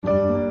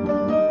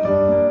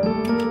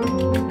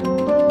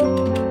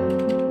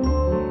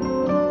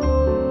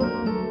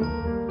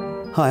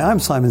Hi, I'm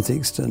Simon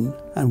Theakston,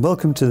 and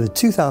welcome to the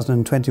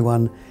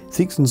 2021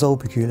 Theakston's Old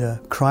Peculier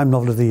Crime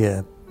Novel of the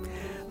Year.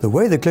 The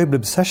way the global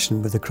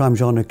obsession with the crime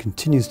genre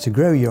continues to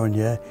grow year on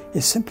year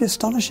is simply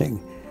astonishing,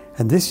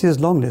 and this year's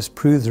longlist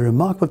proves the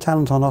remarkable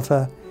talent on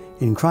offer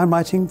in crime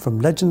writing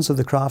from legends of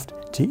the craft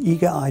to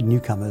eager-eyed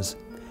newcomers.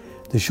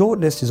 The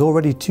shortlist is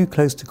already too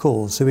close to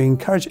call, so we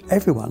encourage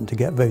everyone to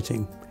get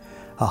voting.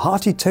 A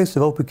hearty toast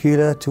of Old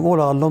Peculier to all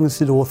our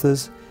long-listed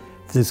authors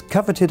for this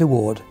coveted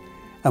award,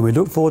 and we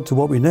look forward to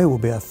what we know will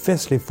be a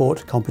fiercely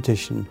fought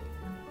competition.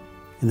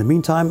 In the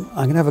meantime,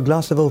 I'm going to have a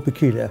glass of Old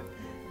Peculier,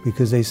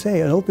 because they say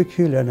an Old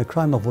Peculier and a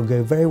crime novel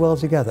go very well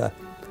together.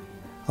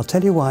 I'll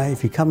tell you why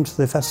if you come to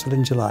the festival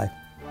in July.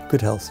 Good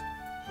health.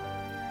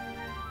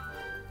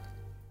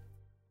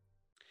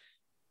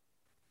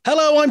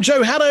 Hello, I'm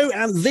Joe Haddo,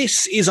 and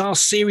this is our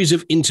series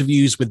of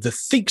interviews with the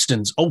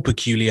Theakston's Old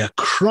Peculier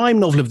Crime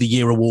Novel of the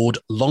Year Award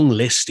long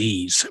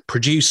listees,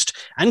 produced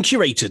and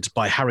curated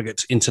by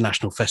Harrogate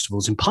International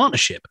Festivals in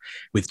partnership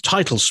with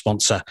title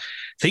sponsor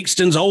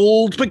Theakston's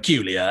Old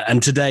Peculier.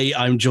 And today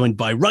I'm joined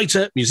by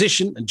writer,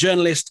 musician and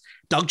journalist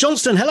Doug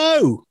Johnston.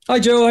 Hello. Hi,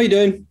 Joe. How you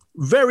doing?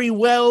 Very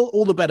well.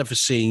 All the better for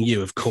seeing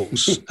you, of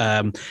course.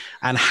 And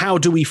how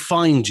do we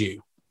find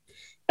you?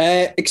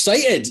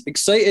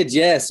 Excited,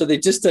 yeah. So they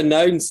just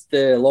announced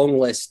the long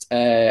list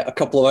a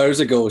couple of hours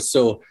ago.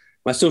 So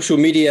my social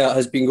media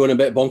has been going a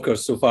bit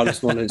bonkers so far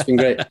this morning. It's been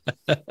great.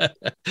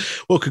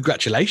 Well,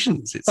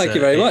 congratulations. Thank you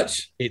very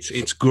much.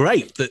 It's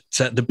great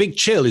that The Big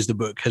Chill is the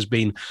book has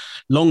been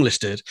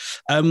longlisted.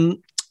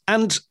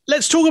 And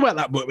let's talk about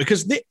that book,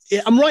 because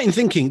I'm right in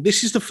thinking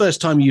this is the first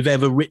time you've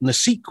ever written a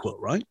sequel,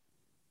 right?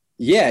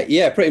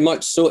 Yeah, pretty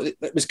much. So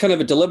it was kind of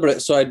a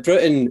deliberate. So I'd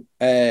written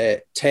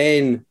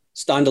 10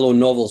 standalone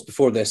novels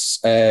before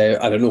this. I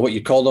don't know what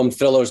you call them,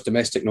 thrillers,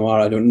 domestic noir,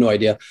 I don't no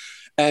idea.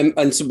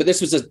 But this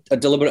was a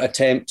deliberate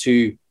attempt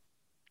to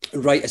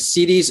write a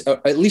series,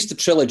 or at least a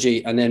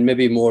trilogy, and then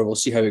maybe more. We'll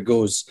see how it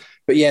goes.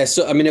 But yeah,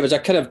 so I mean, it was a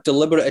kind of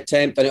deliberate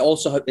attempt, and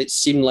it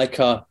seemed like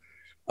a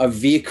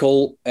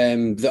vehicle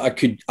that I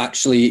could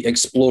actually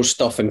explore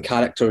stuff and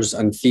characters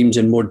and themes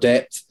in more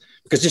depth,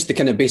 because just the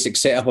kind of basic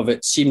setup of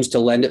it seems to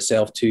lend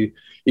itself to,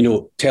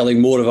 telling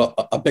more of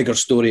a bigger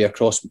story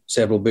across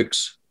several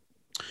books.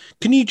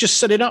 Can you just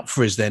set it up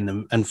for us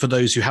then, and for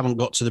those who haven't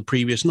got to the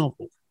previous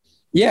novel?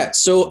 Yeah,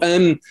 so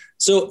the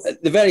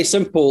very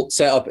simple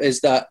setup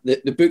is that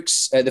the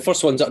books, the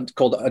first one's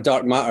called A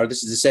Dark Matter.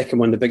 This is the second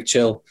one, The Big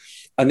Chill,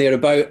 and they're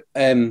about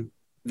the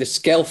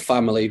Skelf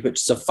family,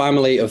 which is a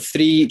family of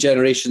 3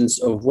 generations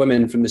of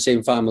women from the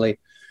same family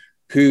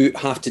who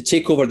have to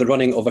take over the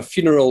running of a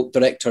funeral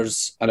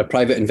directors and a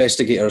private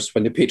investigators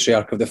when the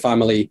patriarch of the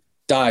family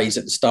dies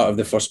at the start of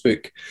the first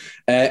book.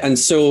 And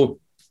so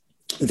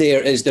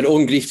there is their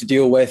own grief to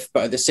deal with,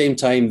 but at the same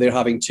time, they're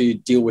having to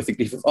deal with the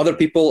grief of other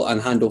people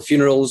and handle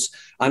funerals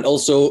and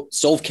also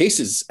solve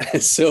cases.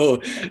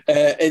 So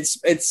it's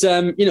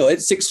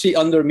 6 Feet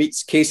Under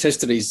meets Case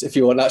Histories, if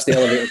you want. That's the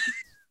elevator.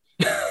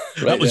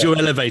 That was your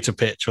elevator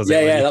pitch, was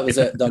it? Yeah, that was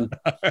it. Done.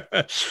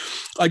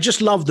 I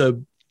just love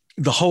the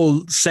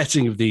whole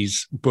setting of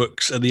these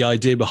books and the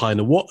idea behind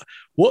them.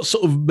 What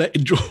sort of,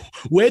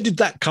 where did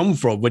that come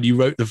from when you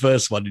wrote the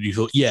first one and you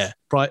thought, yeah,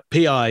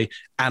 PI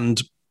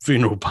and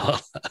funeral parlor?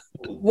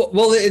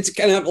 Well, it's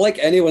kind of like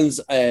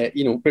anyone's, where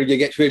you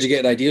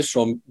get ideas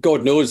from.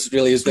 God knows,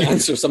 really, is the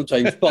answer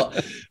sometimes.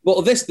 But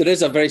there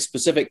is a very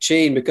specific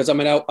chain, because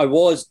I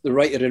was the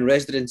writer in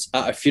residence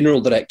at a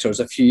funeral director's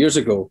a few years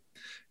ago,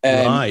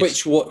 right,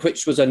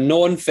 which was a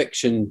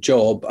non-fiction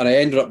job, and I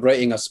ended up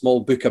writing a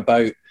small book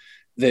about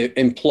the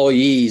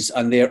employees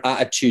and their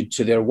attitude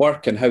to their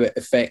work and how it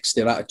affects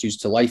their attitudes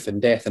to life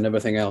and death and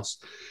everything else.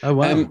 Oh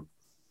wow.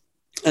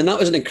 And that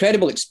was an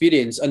incredible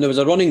experience. And there was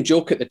a running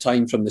joke at the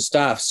time from the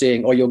staff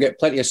saying, "Oh, you'll get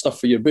plenty of stuff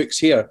for your books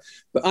here."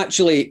 But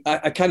actually,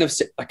 I kind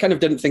of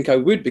didn't think I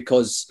would,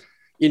 because,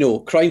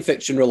 crime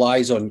fiction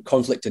relies on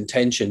conflict and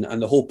tension.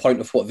 And the whole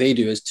point of what they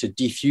do is to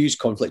defuse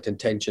conflict and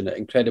tension at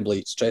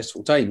incredibly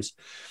stressful times.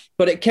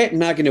 But it kept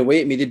nagging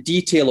away at me. The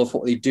detail of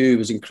what they do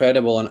was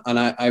incredible. And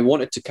I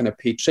wanted to kind of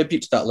pay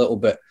tribute to that a little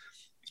bit.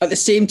 At the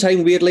same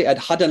time, weirdly, I'd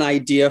had an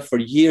idea for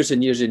years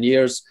and years and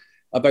years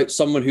about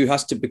someone who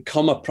has to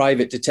become a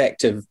private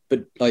detective,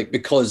 but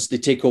because they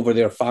take over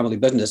their family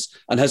business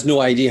and has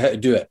no idea how to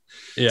do it.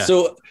 Yeah.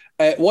 So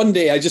one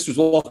day I just was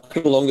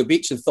walking along the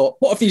beach and thought,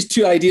 what if these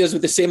 2 ideas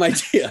with the same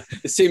idea,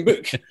 the same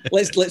book?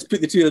 Let's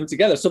put the 2 of them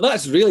together. So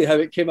that's really how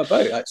it came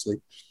about, actually.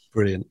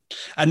 Brilliant.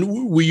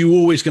 And were you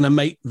always going to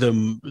make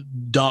them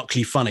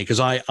darkly funny? Because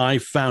I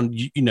found,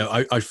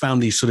 I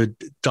found these sort of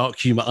dark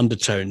humor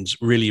undertones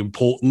really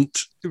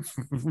important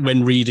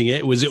when reading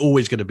it. Was it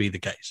always going to be the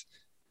case?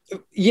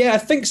 Yeah, I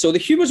think so. The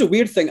humor's a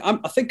weird thing.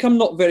 I think I'm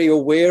not very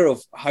aware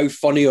of how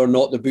funny or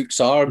not the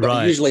books are, but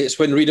right, usually it's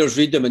when readers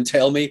read them and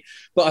tell me.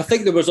 But I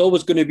think there was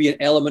always going to be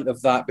an element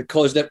of that,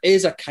 because there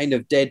is a kind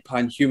of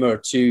deadpan humor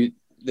to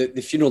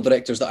the funeral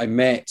directors that I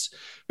met,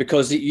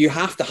 because you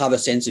have to have a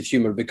sense of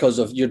humor because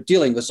of you're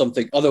dealing with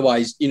something.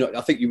 Otherwise,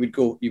 I think you would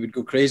go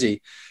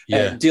crazy.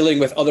 Dealing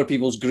with other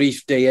people's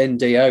grief day in,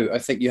 day out. I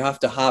think you have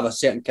to have a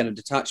certain kind of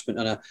detachment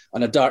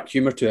and a dark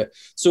humor to it.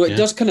 So it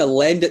does kind of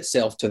lend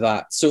itself to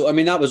that. So, I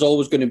mean, that was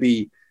always going to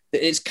be,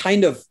 it's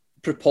kind of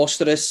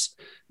preposterous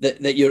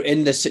that you're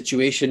in this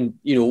situation,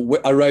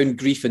 around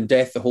grief and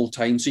death the whole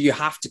time. So you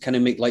have to kind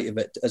of make light of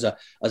it as a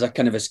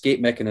kind of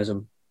escape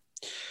mechanism.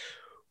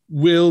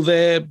 Will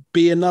there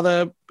be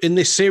another in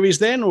this series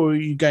then, or are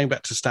you going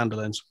back to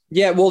standalones?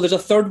 Yeah, well, there's a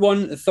third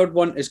one. The third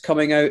one is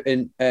coming out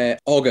in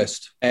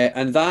August.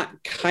 And that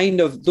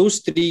those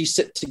three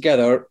sit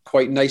together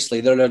quite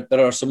nicely. There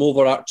are some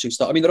overarching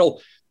stuff. I mean, they're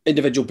all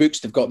individual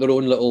books. They've got their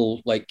own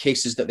little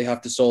cases that they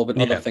have to solve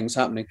and other things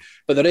happening.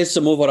 But there is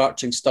some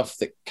overarching stuff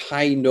that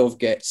kind of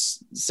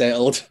gets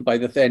settled by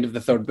the end of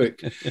the third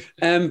book.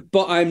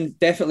 But I'm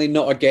definitely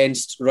not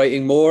against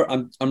writing more.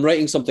 I'm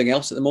writing something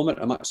else at the moment.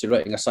 I'm actually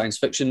writing a science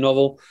fiction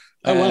novel.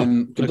 Oh, wow.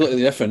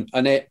 Completely different.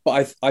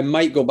 But I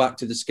might go back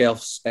to the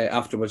Skelfs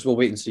afterwards. We'll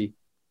wait and see.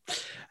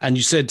 And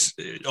you said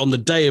on the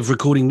day of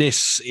recording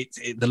this,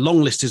 the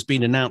long list has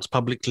been announced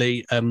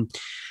publicly.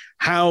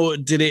 How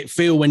did it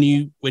feel when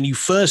you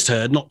first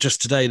heard, not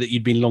just today, that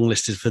you'd been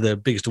longlisted for the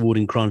biggest award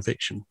in crime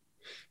fiction?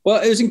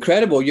 Well, it was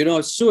incredible. I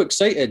was so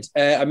excited.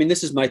 I mean,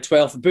 this is my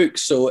 12th book,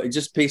 so it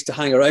just pays to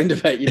hang around a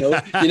bit. You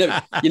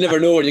never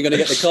know when you're going to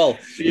get the call.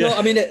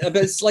 I mean,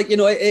 it's like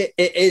it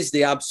is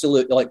the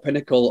absolute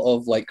pinnacle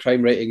of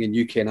crime writing in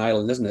UK and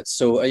Ireland, isn't it?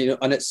 So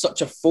and it's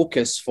such a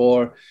focus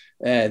for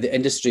the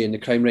industry and the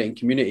crime writing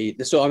community.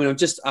 So I mean, I'm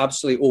just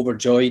absolutely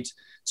overjoyed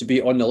to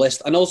be on the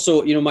list. And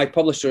also, my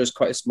publisher is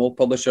quite a small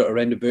publisher,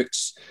 Orenda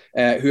Books,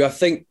 who I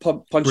think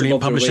punch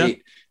above their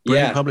weight.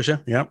 Brilliant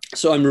publisher, yeah.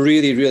 So I'm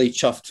really, really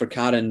chuffed for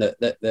Karen that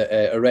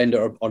Orenda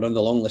are on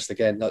the long list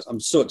again.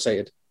 I'm so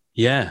excited.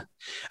 Yeah.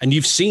 And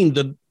you've seen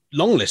the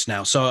long list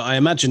now, so I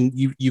imagine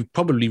you've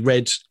probably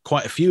read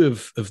quite a few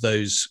of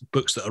those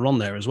books that are on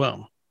there as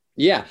well.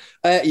 Yeah.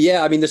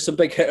 I mean, there's some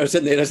big hitters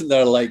in there, isn't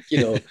there?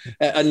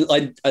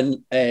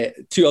 And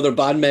two other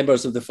band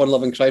members of the Fun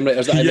Loving Crime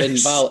Writers that I'm in,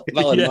 Val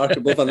and Mark are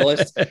both on the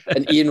list.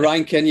 And Ian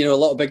Rankin, a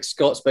lot of big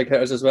Scots big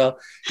hitters as well.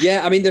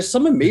 Yeah, I mean, there's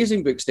some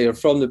amazing books there,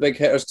 from the big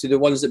hitters to the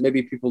ones that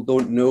maybe people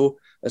don't know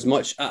as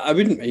much. I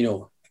wouldn't,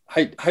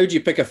 how do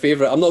you pick a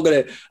favourite? I'm not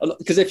going to,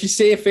 because if you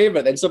say a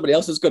favourite, then somebody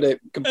else is going to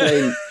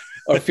complain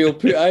or feel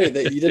put out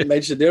that you didn't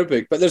mention their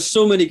book. But there's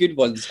so many good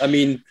ones. I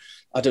mean,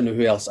 I don't know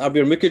who else.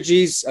 Abir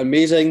Mukherjee's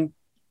amazing.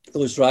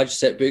 Those Raj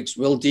set books.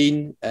 Will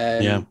Dean.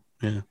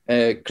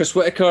 Chris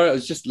Whitaker.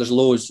 There's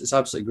loads. It's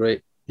absolutely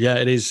great. Yeah,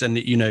 it is. And,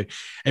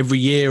 every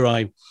year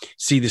I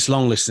see this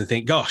long list and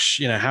think, gosh,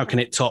 how can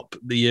it top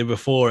the year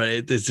before?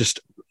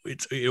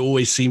 It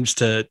always seems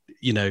to,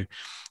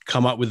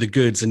 come up with the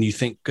goods, and you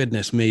think,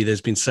 goodness me,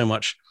 there's been so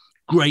much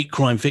great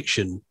crime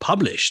fiction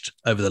published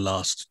over the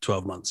last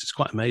 12 months. It's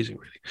quite amazing,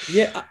 really.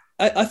 Yeah.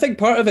 I think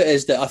part of it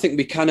is that I think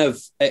we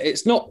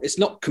it's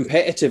not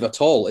competitive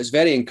at all. It's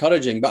very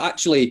encouraging, but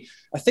actually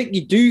I think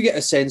you do get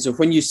a sense of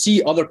when you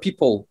see other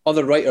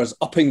writers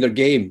upping their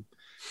game,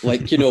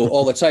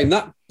 all the time,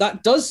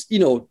 that does,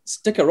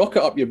 stick a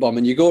rocket up your bum,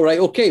 and you go, right,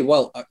 okay,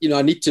 well,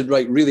 I need to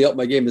really up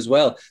my game as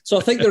well. So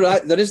I think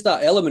there is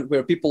that element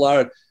where people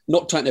are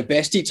not trying to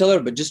best each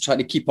other, but just trying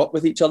to keep up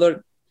with each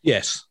other.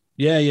 Yes.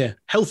 Yeah.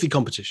 Healthy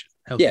competition.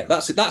 Yeah,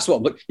 that's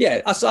what.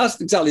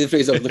 That's exactly the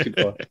phrase I was looking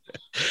for.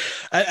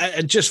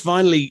 And just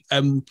finally,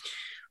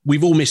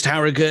 we've all missed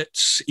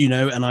Harrogate,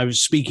 and I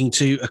was speaking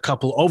to a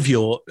couple of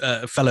your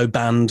fellow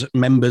band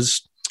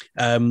members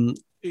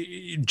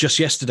just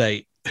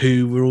yesterday,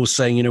 who were all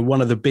saying,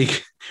 one of the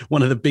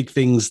big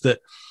things that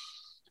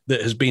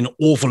has been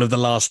awful of the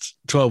last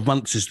 12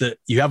 months is that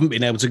you haven't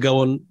been able to go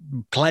on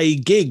play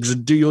gigs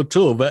and do your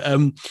tour. But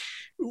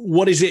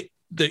what is it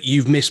that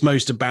you've missed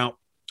most about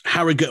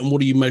Harrogate, and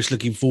what are you most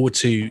looking forward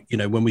to,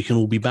 when we can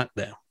all be back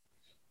there?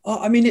 Oh,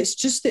 I mean, it's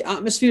just the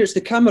atmosphere. It's the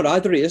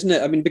camaraderie, isn't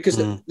it? I mean, because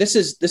this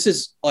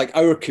is like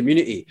our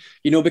community,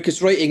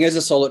 because writing is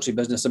a solitary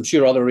business. I'm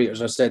sure other writers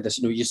have said this.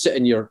 You sit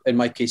in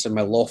my case, in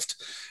my loft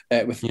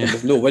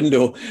with no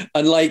window,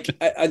 and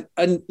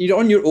and you're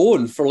on your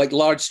own for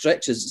large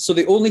stretches. So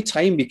the only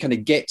time we kind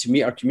of get to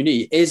meet our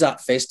community is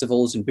at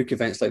festivals and book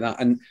events like that,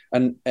 and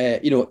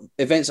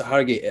events at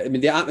Harrogate. I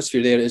mean, the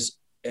atmosphere there is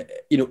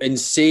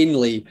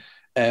insanely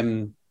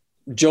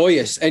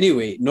joyous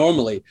anyway,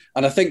 normally.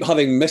 And I think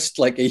having missed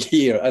a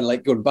year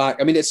and going back,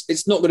 I mean,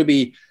 it's not going to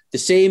be the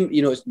same,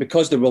 it's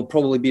because there will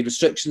probably be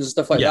restrictions and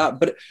stuff like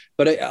that.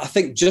 But I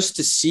think just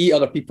to see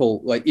other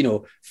people,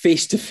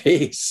 face to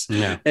face,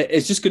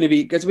 it's just going to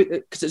be,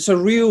 because it's a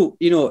real,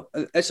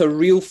 it's a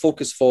real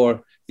focus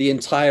for the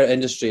entire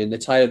industry and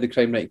the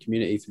crime writing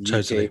community from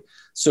the UK.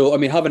 So, I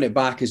mean, having it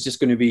back is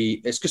just going to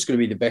be,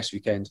 the best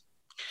weekend.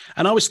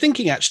 And I was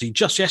thinking, actually,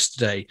 just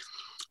yesterday,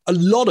 a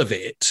lot of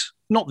it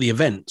not the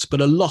event,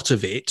 but a lot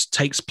of it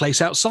takes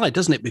place outside,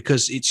 doesn't it?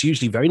 Because it's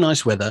usually very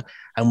nice weather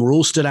and we're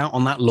all stood out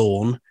on that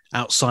lawn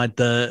outside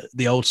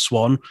the Old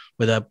Swan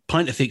with a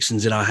pint of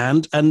Theakston's in our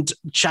hand and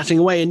chatting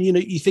away. And,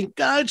 you think,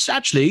 it's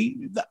actually,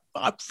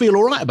 I feel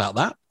all right about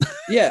that.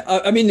 Yeah.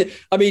 I mean,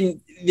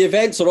 the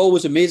events are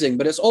always amazing,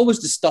 but it's always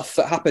the stuff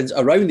that happens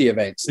around the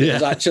events that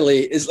is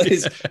actually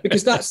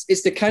because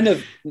it's the kind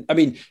of,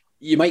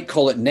 you might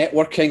call it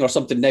networking or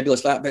something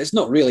nebulous like that, but it's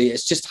not really.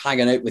 It's just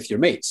hanging out with your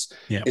mates.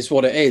 Yeah. Is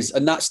what it is.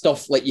 And that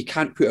stuff, like, you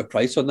can't put a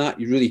price on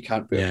that. You really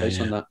can't put a price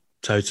on that.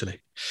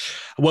 Totally.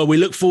 Well, we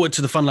look forward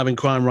to the Fun Loving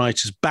Crime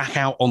Writers back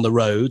out on the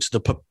road,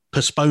 the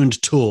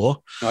postponed tour,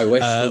 I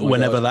wish,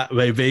 whenever that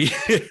may be.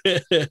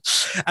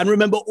 And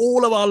remember,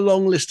 all of our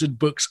long-listed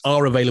books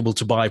are available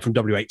to buy from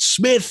WH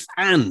Smith.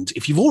 And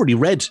if you've already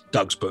read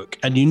Doug's book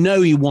and you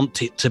know you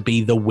want it to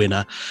be the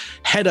winner,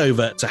 head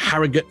over to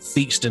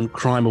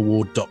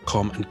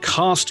HarrogateTheakstonCrimeAward.com and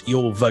cast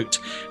your vote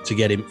to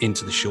get him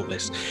into the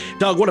shortlist.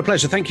 Doug, what a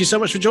pleasure. Thank you so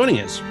much for joining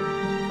us.